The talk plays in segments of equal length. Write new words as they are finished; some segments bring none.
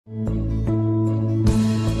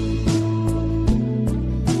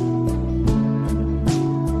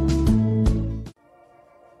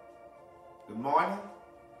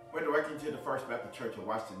Church of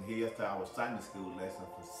Washington Hills to our Sunday school lesson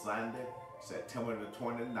for Sunday, September the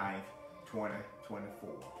 29th, 2024.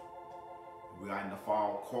 We are in the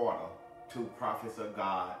fall quarter, 2 Prophets of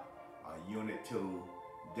God, Unit 2,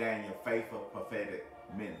 Daniel Faithful Prophetic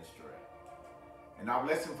Ministry. And our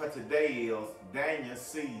lesson for today is Daniel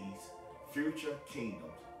sees future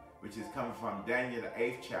kingdoms, which is coming from Daniel the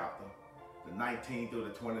 8th chapter, the 19th through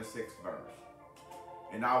the 26th verse.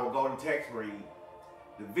 And our golden text reads,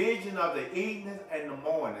 "The vision of the evening and the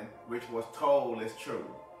morning, which was told, is true.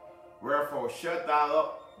 Wherefore shut thou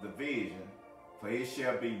up the vision, for it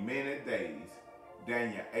shall be many days."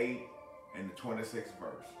 Daniel 8 and the 26th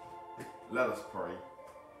verse. Let us pray.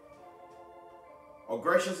 O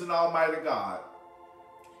gracious and almighty God,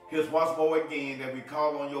 here's once more again that we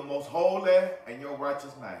call on your most holy and your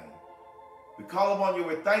righteous name. We call upon you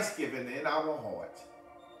with thanksgiving in our hearts,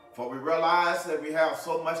 for we realize that we have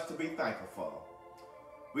so much to be thankful for.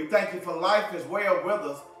 We thank you for life as well with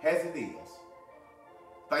us as it is.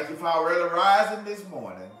 Thank you for our early rising this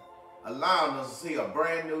morning, allowing us to see a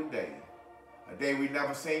brand new day. A day we've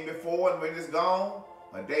never seen before, and when it's gone,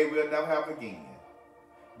 a day we'll never have again.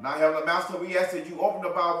 Now, Heavenly Master, we ask that you open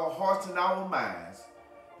up our hearts and our minds,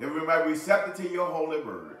 that we may be receptive to your holy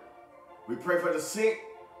word. We pray for the sick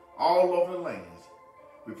all over the land.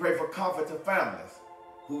 We pray for comfort to families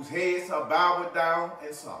whose heads are bowed down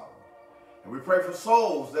in sorrow. And we pray for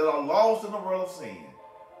souls that are lost in the world of sin,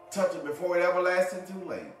 touch them before it everlasting too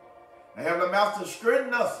late. And Heavenly Master,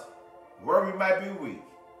 strengthen us where we might be weak.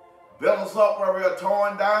 Build us up where we are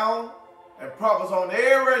torn down, and prop us on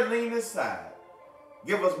every leaning side.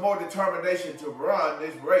 Give us more determination to run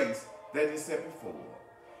this race that is set before.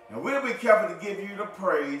 And we'll be careful to give you the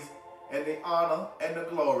praise and the honor and the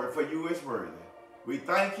glory, for you is worthy. We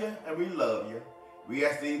thank you and we love you. We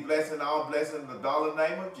ask these blessings, all blessings in the darling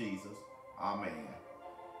name of Jesus. Amen.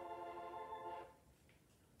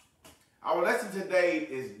 Our lesson today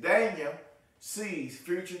is Daniel sees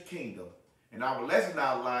future kingdom. And our lesson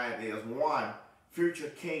outline is 1, Future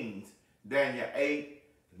Kings, Daniel 8,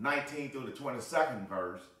 19 through the 22nd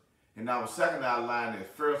verse. And our second outline is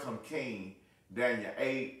Fearsome King, Daniel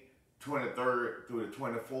 8, 23rd through the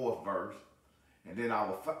 24th verse. And then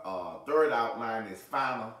our third outline is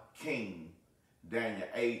Final King, Daniel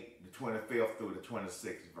 8, the 25th through the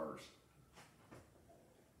 26th verse.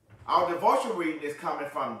 Our devotion reading is coming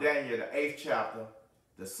from Daniel, the 8th chapter,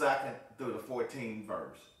 the 2nd through the 14th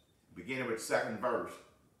verse. Beginning with the 2nd verse.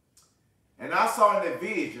 "And I saw in the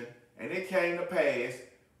vision, and it came to pass,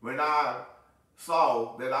 when I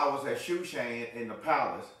saw that I was at Shushan in the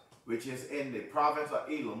palace, which is in the province of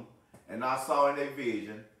Elam, and I saw in a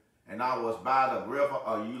vision, and I was by the river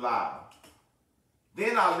of Ulai.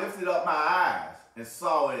 Then I lifted up my eyes, and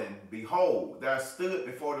saw, and behold, there stood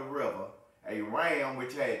before the river a ram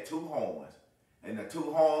which had 2 horns, and the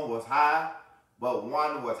 2 horns was high, but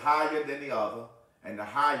one was higher than the other, and the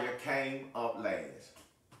higher came up last.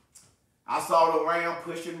 I saw the ram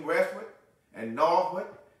pushing westward and northward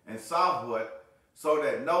and southward, so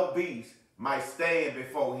that no beast might stand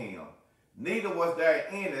before him. Neither was there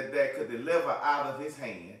any that could deliver out of his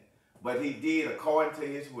hand, but he did according to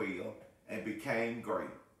his will and became great.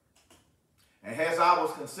 And as I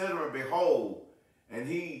was considering, behold, and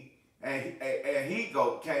a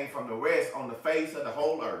he-goat came from the west on the face of the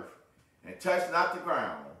whole earth, and touched not the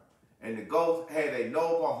ground. And the goat had a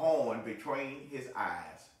noble horn between his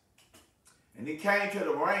eyes. And he came to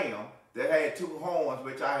the ram that had 2 horns,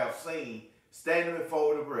 which I have seen standing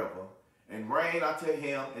before the river, and ran unto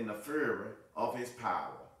him in the fury of his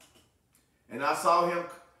power. And I saw him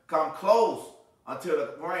come close unto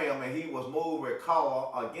the ram, and he was moved with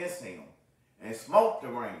choler against him, and smote the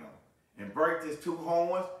ram, and brake his 2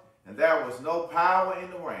 horns, and there was no power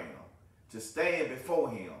in the ram to stand before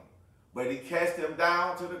him. But he cast him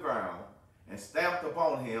down to the ground, and stamped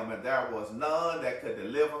upon him, and there was none that could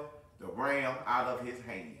deliver the ram out of his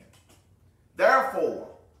hand. Therefore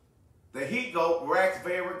the he-goat waxed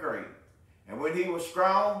very great, and when he was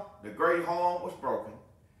strong, the great horn was broken,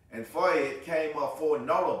 and for it came up 4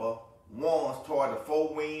 notable ones toward the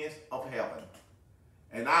 4 winds of heaven.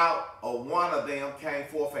 And out of one of them came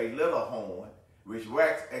forth a little horn, which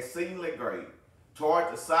waxed exceedingly great,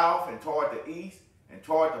 toward the south, and toward the east, and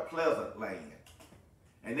toward the pleasant land.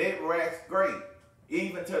 And it waxed great,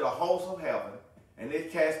 even to the hosts of heaven, and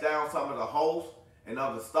it cast down some of the hosts and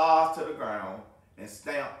of the stars to the ground, and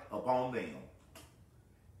stamped upon them.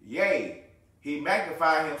 Yea, he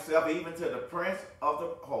magnified himself even to the prince of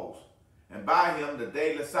the host, and by him the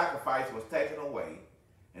daily sacrifice was taken away,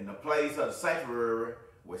 and the place of the sanctuary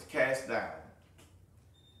was cast down.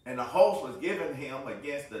 And the host was given him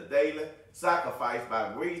against the daily sacrifice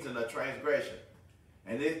by reason of transgression,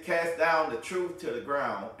 and it cast down the truth to the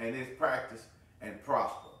ground, and it practiced and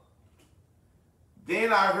prospered.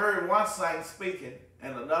 Then I heard one saint speaking,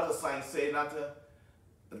 and another saint said unto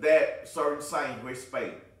that certain saint which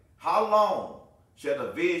spake, How long shall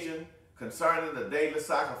the vision concerning the daily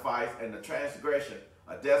sacrifice and the transgression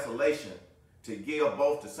of desolation to give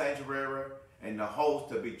both the sanctuary and the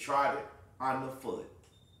host to be trodden underfoot?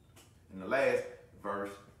 In the last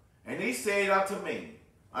verse, and he said unto me,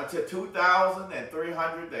 Until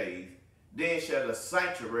 2,300 days, then shall the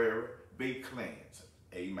sanctuary be cleansed.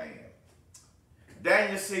 Amen.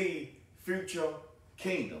 Daniel see future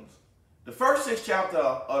kingdoms. The first 6 chapters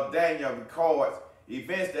of Daniel records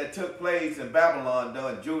events that took place in Babylon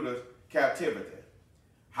during Judah's captivity.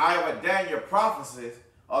 However, Daniel's prophecies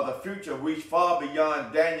of the future reach far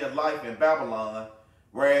beyond Daniel's life in Babylon,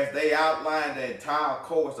 whereas they outline the entire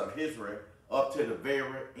course of history up to the very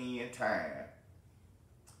end time.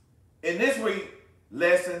 In this week's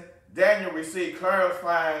lesson, Daniel received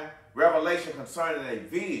clarifying revelation concerning a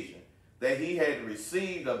vision that he had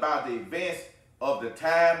received about the events of the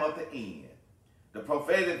time of the end. The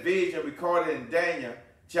prophetic vision recorded in Daniel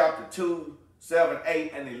chapter 2, 7,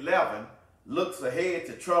 8, and 11 looks ahead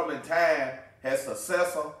to troubling time as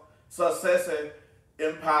successive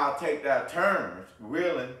empire take their turns,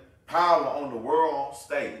 wielding power on the world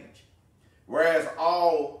stage. Whereas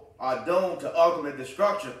all are doomed to ultimate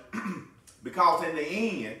destruction because in the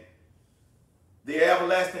end, the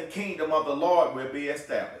everlasting kingdom of the Lord will be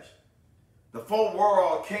established. The 4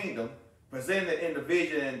 world kingdom presented in the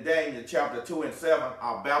vision in Daniel chapter 2 and 7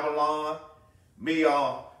 are Babylon,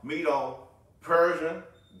 Medo, Persia,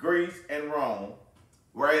 Greece, and Rome,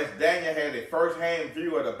 whereas Daniel had a first-hand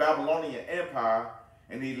view of the Babylonian Empire,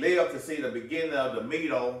 and he lived to see the beginning of the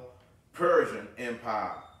Medo-Persian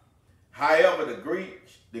Empire. However, the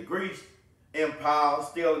Greek Empire,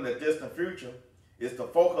 still in the distant future, is the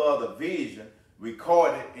focus of the vision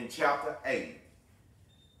recorded in chapter 8.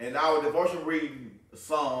 And our devotion reading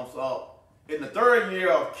sums up. In the 3rd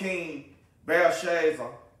year of King Belshazzar's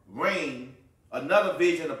reign, another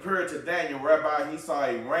vision appeared to Daniel, whereby he saw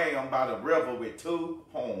a ram by the river with 2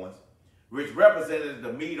 horns, which represented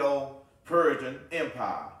the Medo-Persian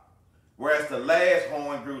Empire, whereas the last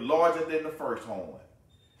horn grew larger than the first horn.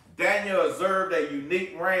 Daniel observed a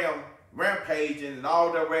unique ram rampaging in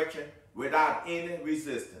all directions without any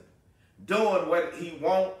resistance, doing what he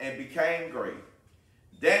wanted and became great.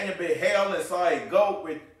 Daniel beheld and saw a goat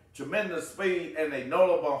with tremendous speed and a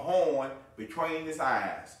notable horn between his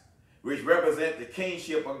eyes, which represent the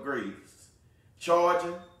kingship of Greece,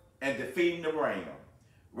 charging and defeating the ram,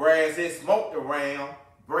 whereas it smote the ram,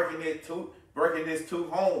 breaking its 2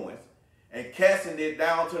 horns and casting it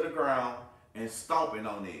down to the ground and stomping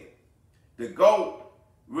on it. The goat,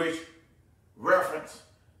 which reference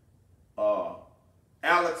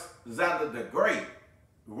Alexander the Great,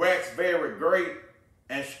 waxed very great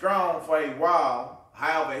and strong for a while.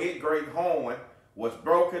 However, his great horn was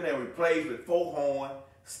broken and replaced with 4 horns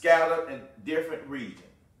scattered in different regions.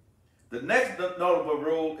 The next notable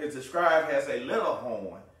rule is described as a little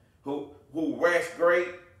horn who waxed great.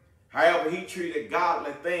 However, he treated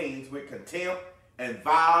godly things with contempt and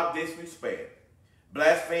vile disrespect,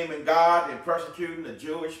 blaspheming God and persecuting the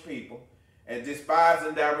Jewish people and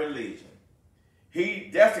despising their religion. He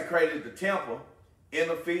desecrated the temple,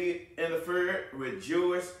 interfered with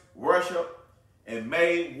Jewish worship, and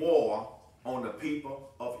made war on the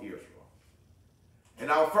people of Israel.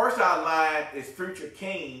 And our first outline is future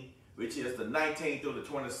king, which is the 19th through the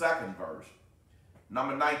 22nd verse.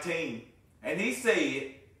 Number 19, and he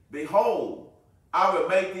said, Behold, I will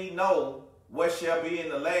make thee know what shall be in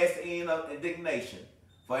the last end of indignation,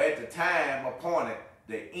 for at the time appointed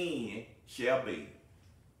the end shall be.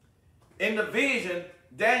 In the vision,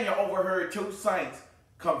 Daniel overheard 2 saints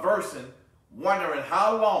conversing, wondering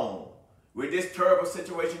how long will this terrible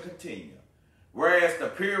situation continue, whereas the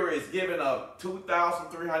period is given of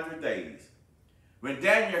 2,300 days. When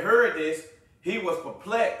Daniel heard this, he was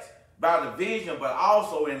perplexed by the vision, but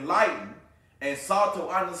also enlightened and sought to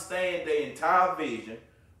understand the entire vision,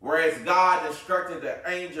 whereas God instructed the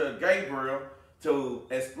angel Gabriel to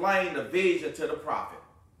explain the vision to the prophet.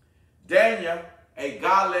 Daniel, a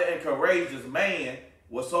godly and courageous man,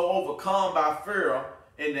 was so overcome by fear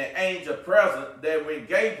in the angel present that when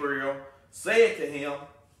Gabriel said to him,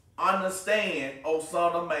 Understand, O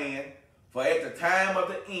son of man, for at the time of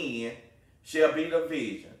the end shall be the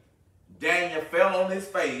vision. Daniel fell on his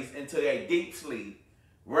face into a deep sleep,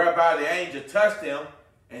 whereby the angel touched him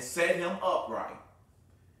and set him upright.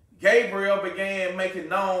 Gabriel began making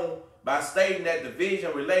known by stating that the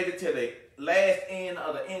vision related to the last end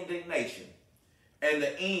of the indignation and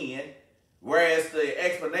the end whereas the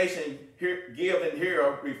explanation given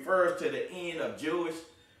here refers to the end of Jewish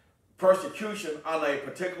persecution under a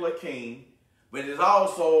particular king, but it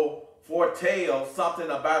also foretells something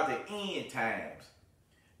about the end times.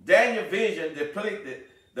 Daniel's vision depicted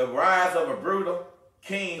the rise of a brutal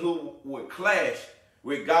king who would clash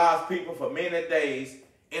with God's people for many days,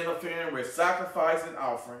 interfering with sacrifice and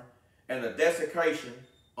offering and the desecration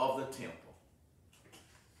of the temple.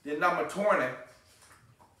 Then number 20,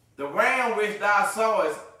 the ram which thou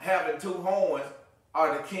sawest having 2 horns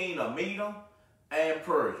are the king of Medom and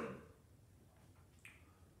Persia.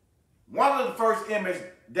 One of the first images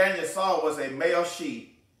Daniel saw was a male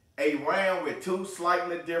sheep, a ram with 2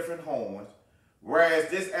 slightly different horns, whereas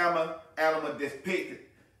this animal depicted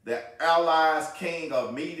the allies king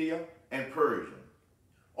of Media and Persia.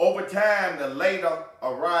 Over time, the later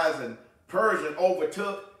arising Persian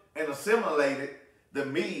overtook and assimilated the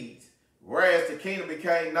Medes, whereas the kingdom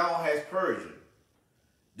became known as Persia.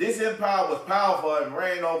 This empire was powerful and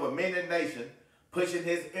reigned over many nations, pushing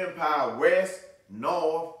his empire west,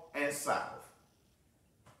 north, and south.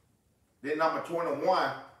 Then number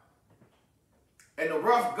 21, and the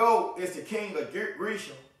rough goat is the king of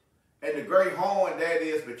Grecian, and the great horn that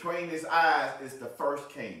is between his eyes is the first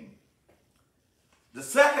king. The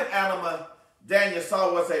second animal Daniel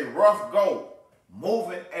saw was a rough goat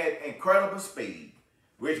moving at incredible speed,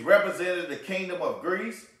 which represented the kingdom of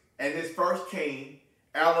Greece and his first king,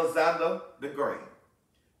 Alexander the Great.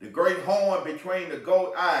 The great horn between the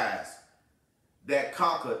goat eyes that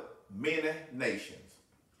conquered many nations.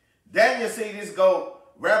 Daniel see this goat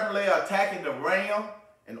rapidly attacking the ram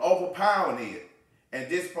and overpowering it and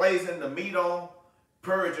displacing the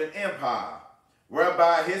Medo-Persian Empire,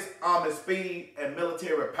 whereby his army speed and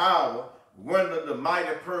military power rendered the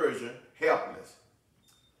mighty Persian helpless.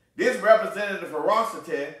 This represented the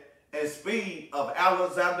ferocity and speed of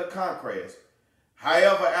Alexander's conquest.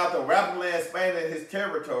 However, after rapidly expanding his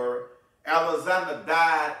territory, Alexander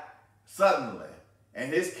died suddenly,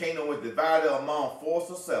 and his kingdom was divided among 4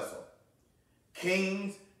 successors.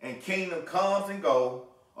 Kings and kingdom comes and go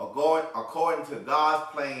according to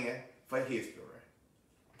God's plan for history.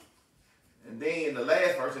 And then the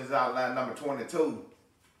last verse is outlined, number 22.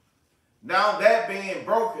 Now that being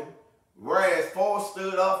broken, whereas 4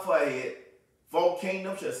 stood up for it, 4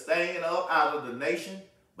 kingdoms shall stand up out of the nation,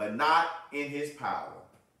 but not in his power.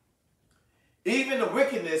 Even the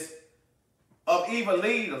wickedness of evil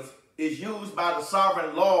leaders is used by the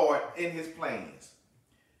sovereign Lord in his plans.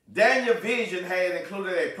 Daniel's vision had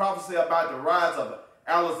included a prophecy about the rise of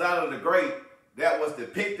Alexander the Great that was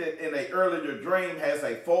depicted in an earlier dream as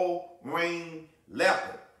a 4-ringed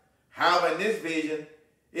leopard. However, in this vision,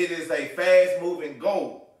 it is a fast-moving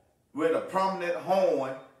goat with a prominent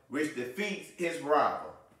horn which defeats his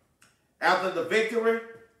rival. After the victory,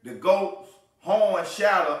 the goat's horn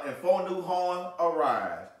shattered and 4 new horns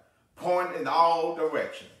arise, pointing in all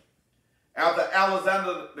directions. After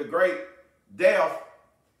Alexander the Great death,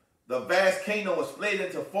 the vast kingdom was split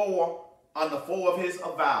into 4 under 4 of his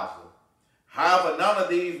advisors. However, none of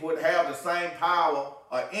these would have the same power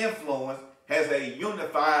or influence as a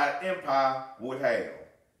unified empire would have.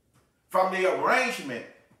 From the arrangement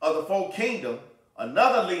of the 4 kingdoms,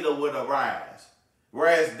 another leader would arise,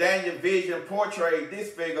 whereas Daniel's vision portrayed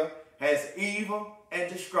this figure as evil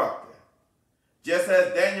and destructive. Just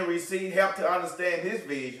as Daniel received help to understand his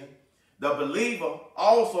vision, the believer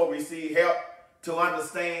also received help to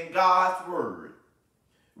understand God's word.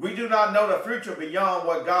 We do not know the future beyond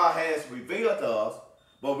what God has revealed to us,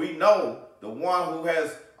 but we know the one who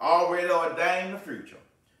has already ordained the future,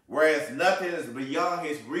 whereas nothing is beyond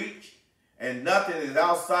his reach and nothing is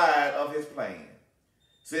outside of his plan.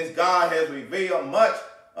 Since God has revealed much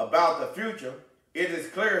about the future, it is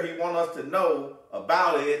clear he wants us to know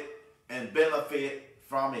about it and benefit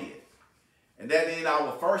from it. And that in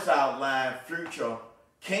our first outline, future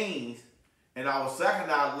kings, and our second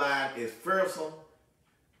outline is fearsome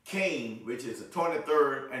king, which is the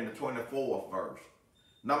 23rd and the 24th verse.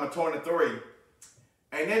 Number 23,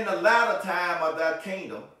 and in the latter time of that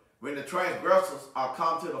kingdom, when the transgressors are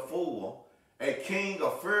come to the full, a king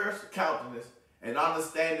of fierce countenance and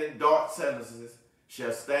understanding dark sentences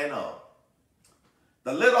shall stand up.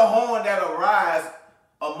 The little horn that arises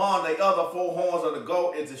among the other 4 horns of the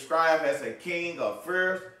goat is described as a king of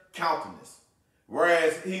fierce countenance,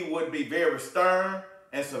 whereas he would be very stern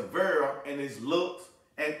and severe in his looks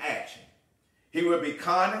and action. He would be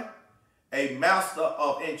cunning, a master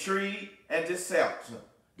of intrigue and deception.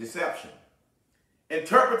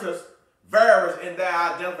 Interpreters vary in their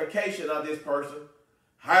identification of this person.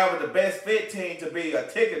 However, the best fit seems to be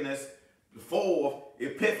Antigonus IV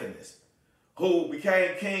Epiphanes, who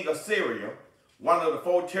became king of Syria, one of the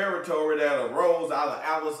 4 territories that arose out of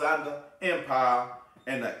Alexander's empire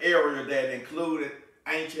in the area that included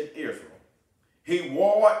ancient Israel. He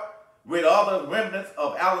warred with other remnants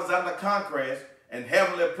of Alexander's conquest and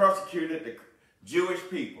heavily persecuted the Jewish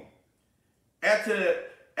people.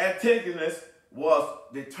 Antigonus was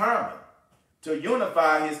determined to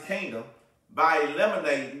unify his kingdom by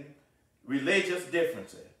eliminating religious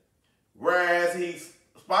differences, whereas he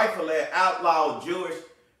spitefully outlawed Jewish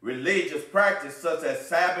religious practice such as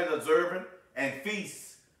Sabbath observance and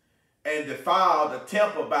feasts, and defiled the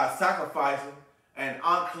temple by sacrificing an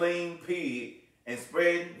unclean pig and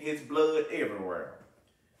spreading his blood everywhere.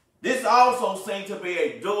 This also seemed to be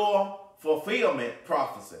a dual fulfillment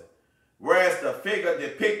prophecy, whereas the figure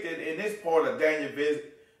depicted in this part of Daniel's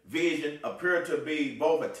vision appeared to be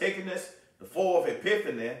both Antigonus, the 4th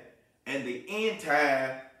Epiphany, and the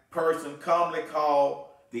end-time person commonly called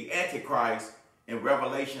the Antichrist in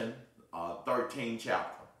Revelation 13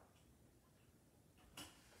 chapter.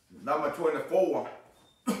 Number 24.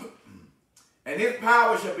 And his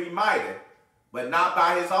power shall be mighty, but not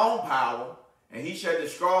by his own power, and he shall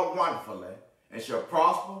destroy wonderfully, and shall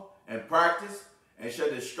prosper and practice, and shall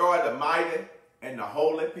destroy the mighty and the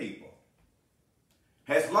holy people.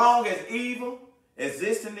 As long as evil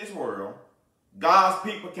exists in this world, God's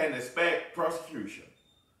people can expect persecution.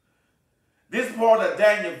 This part of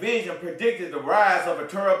Daniel's vision predicted the rise of a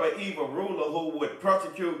terrible evil ruler who would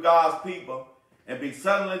persecute God's people and be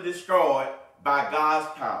suddenly destroyed by God's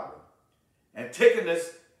power.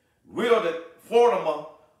 Antigonus wielded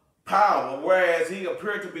formidable power, whereas he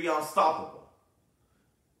appeared to be unstoppable.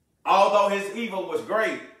 Although his evil was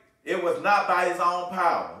great, it was not by his own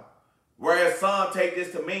power, whereas some take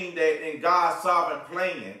this to mean that in God's sovereign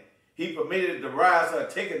plan, he permitted the rise of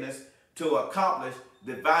Antigonus to accomplish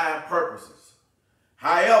divine purposes.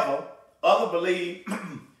 However, others believe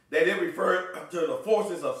that it referred to the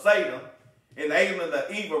forces of Satan enabling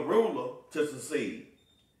the evil ruler to succeed.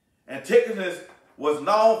 Antigonus was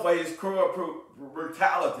known for his cruel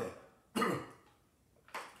brutality,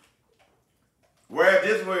 whereas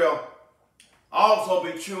this will also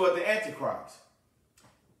be true of the Antichrist.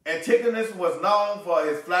 Antigonus was known for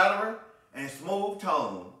his flattery and smooth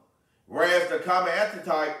tone, whereas the common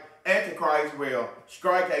Antichrist will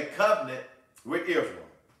strike a covenant with Israel.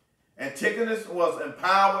 Antigonus was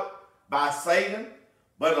empowered by Satan,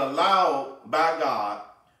 but allowed by God,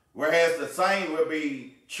 whereas the same will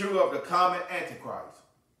be true of the common Antichrist.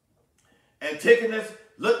 Antigonus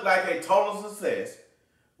looked like a total success,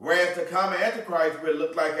 whereas the common Antichrist will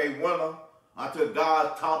look like a winner until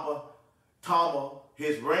God topple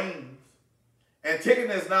his reigns.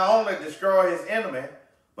 Antigonus not only destroyed his enemy,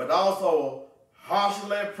 but also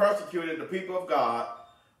harshly persecuted the people of God,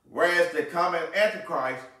 whereas the common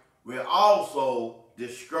Antichrist will also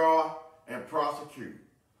destroy and prosecute.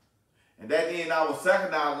 And that in our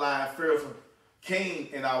second outline, fearsome king,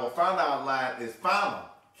 and our final outline is final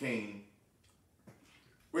king,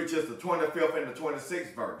 which is the 25th and the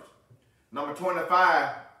 26th verse. Number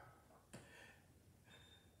 25.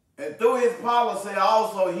 And through his policy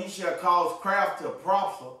also he shall cause craft to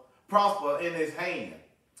prosper in his hand,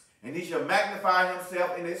 and he shall magnify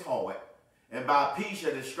himself in his heart, and by peace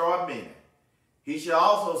shall destroy many. He shall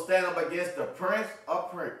also stand up against the prince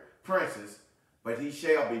of princes, but he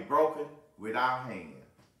shall be broken without hand.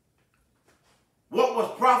 What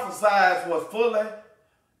was prophesied was fully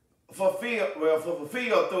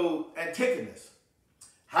fulfilled through Antigonus.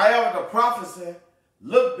 However, the prophecy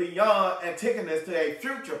looked beyond Antigonus to a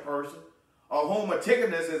future person, of whom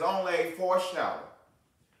Antigonus is only a foreshadow.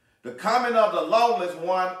 The coming of the lawless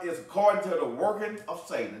one is according to the working of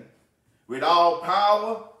Satan, with all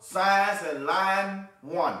power, signs, and lying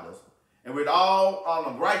wonders, and with all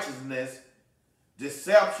unrighteousness,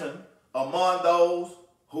 deception among those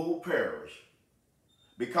who perish,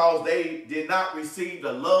 because they did not receive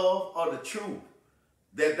the love of the truth,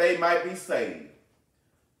 that they might be saved.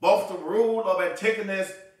 Both the rule of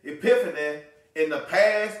Antigonus' Epiphany in the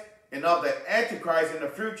past and of the Antichrist in the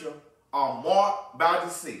future are marked by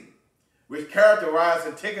deceit, which characterize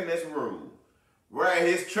Antigonus' rule, where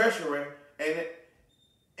his treachery and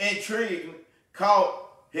intrigue caught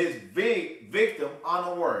his victim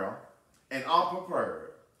unaware and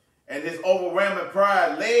unprepared, and his overwhelming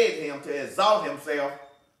pride led him to exalt himself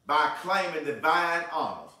by claiming divine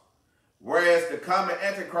honors, whereas the common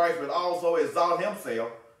Antichrist will also exalt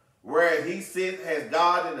himself, whereas he sits as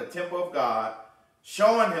God in the temple of God,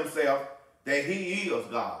 showing himself that he is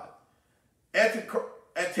God.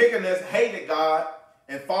 Antigonus hated God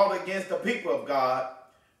and fought against the people of God,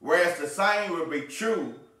 whereas the same will be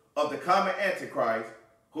true of the common Antichrist,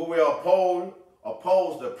 who will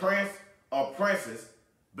oppose the prince or princess,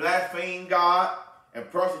 blaspheme God, and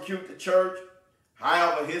persecute the church.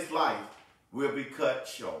 However, his life will be cut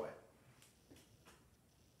short.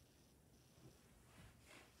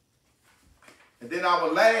 And then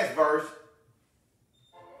our last verse,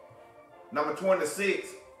 number 26.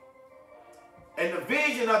 And the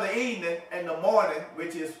vision of the evening and the morning,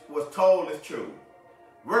 which was told, is true.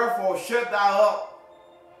 Wherefore shut thou up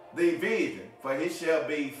the vision, for it shall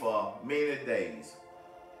be for many days.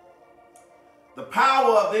 The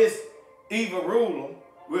power of this evil ruler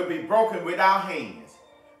will be broken without hands,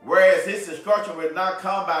 whereas his destruction will not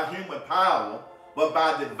come by human power, but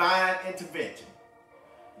by divine intervention.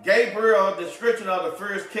 Gabriel's description of the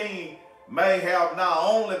first king may have not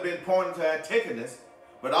only been pointing to Antichrist,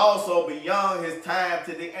 but also beyond his time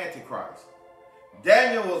to the Antichrist.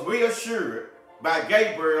 Daniel was reassured by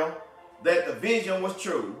Gabriel that the vision was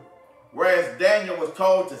true, whereas Daniel was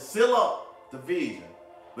told to seal up the vision,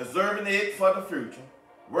 preserving it for the future,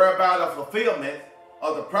 whereby the fulfillment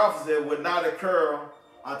of the prophecy would not occur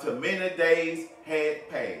until many days had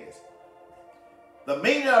passed. The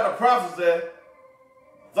meaning of the prophecy,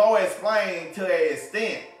 though explained to an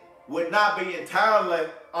extent, would not be entirely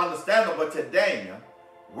understandable to Daniel,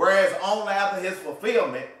 whereas only after his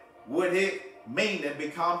fulfillment would its meaning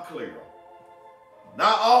become clear.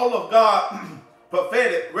 Not all of God's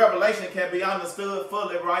prophetic revelation can be understood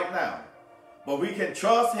fully right now, but we can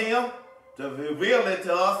trust him to reveal it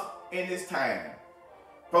to us in his time.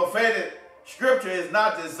 Prophetic scripture is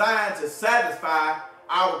not designed to satisfy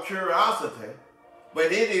our curiosity, but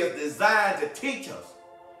it is designed to teach us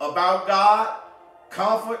about God,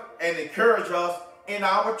 comfort and encourage us in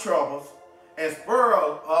our troubles, and spur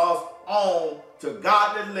us on to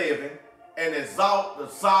godly living and exalt the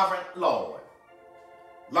sovereign Lord.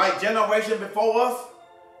 Like generations before us,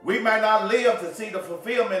 we may not live to see the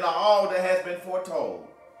fulfillment of all that has been foretold,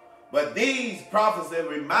 but these prophecies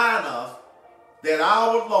remind us that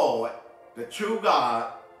our Lord, the true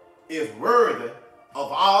God, is worthy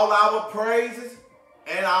of all our praises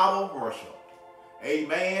and our worship.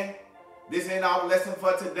 Amen. This is our lesson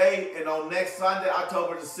for today, and on next Sunday,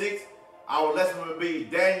 October the 6th, our lesson will be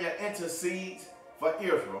Daniel intercedes for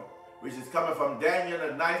Israel, which is coming from Daniel,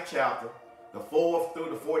 the 9th chapter, the 4th through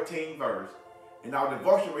the 14th verse. And our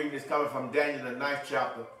devotion reading is coming from Daniel, the 9th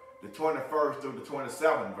chapter, the 21st through the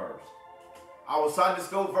 27th verse. Our Sunday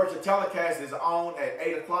school virtual telecast is on at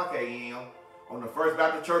 8 o'clock a.m. on the First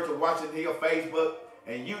Baptist Church of Washington Hill Facebook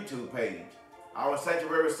and YouTube page. Our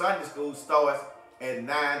Sanctuary Sunday School starts at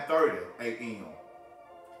 9:30 a.m.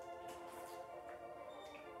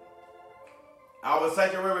 Our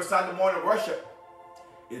Sanctuary Sunday morning worship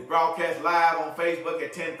is broadcast live on Facebook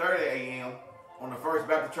at 10:30 a.m. on the First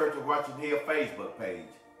Baptist Church of Washington Hill Facebook page.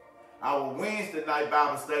 Our Wednesday night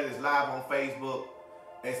Bible study is live on Facebook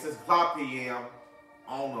at 6 o'clock p.m.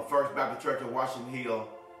 on the First Baptist Church of Washington Hill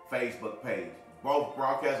Facebook page. Both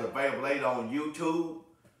broadcasts are available later on YouTube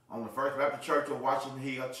on the First Baptist Church of Washington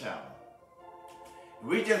Hill channel.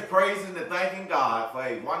 We just praising and thanking God for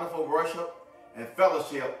a wonderful worship and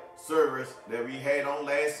fellowship service that we had on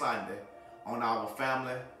last Sunday on our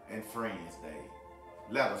Family and Friends Day.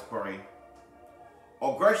 Let us pray.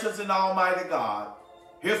 Oh, gracious and almighty God,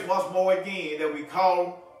 here's once more again that we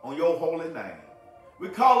call on your holy name. We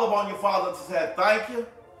call upon you, Father, to say thank you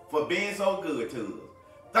for being so good to us.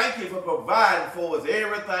 Thank you for providing for us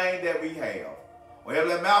everything that we have. Oh,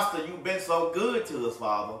 Heavenly Master, you've been so good to us,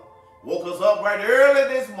 Father. Woke us up right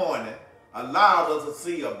early this morning, allowed us to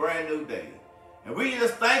see a brand new day. And we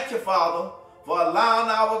just thank you, Father, for allowing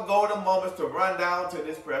our golden moments to run down to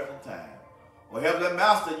this present time. Oh, Heavenly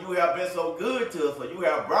Master, you have been so good to us, for you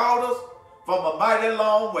have brought us from a mighty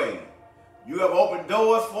long way. You have opened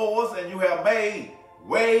doors for us, and you have made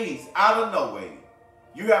ways out of no way.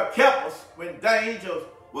 You have kept us when danger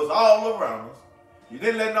was all around us. You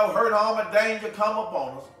didn't let no hurt, harm, or danger come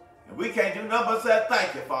upon us. And we can't do nothing but say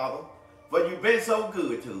thank you, Father, for you've been so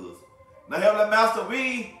good to us. Now, Heavenly Master,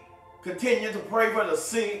 we continue to pray for the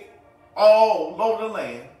sick all over the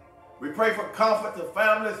land. We pray for comfort to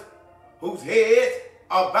families whose heads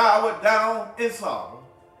are bowed down in sorrow.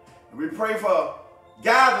 And we pray for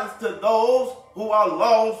guidance to those who are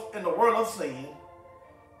lost in the world of sin.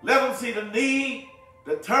 Let them see the need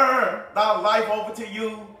to turn thy life over to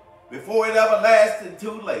you before it everlasting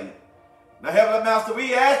too late. Now, Heavenly Master,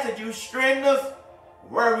 we ask that you strengthen us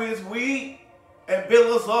where we is weak and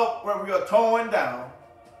build us up where we are torn down.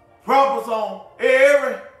 Prop us on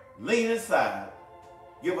every leaning side.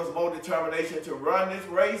 Give us more determination to run this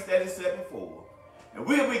race that is set before us. And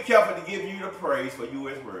we'll be careful to give you the praise, for you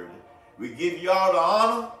is worthy. We give you all the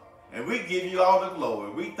honor And we give you all the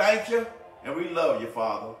glory. We thank you and we love you,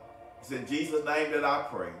 Father. It's in Jesus' name that I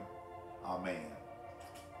pray. Amen.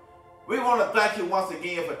 We want to thank you once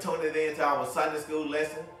again for tuning in to our Sunday school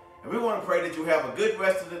lesson. And we want to pray that you have a good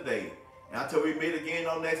rest of the day. And until we meet again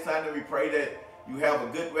on next Sunday, we pray that you have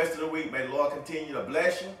a good rest of the week. May the Lord continue to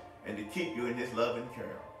bless you and to keep you in his love and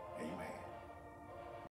care.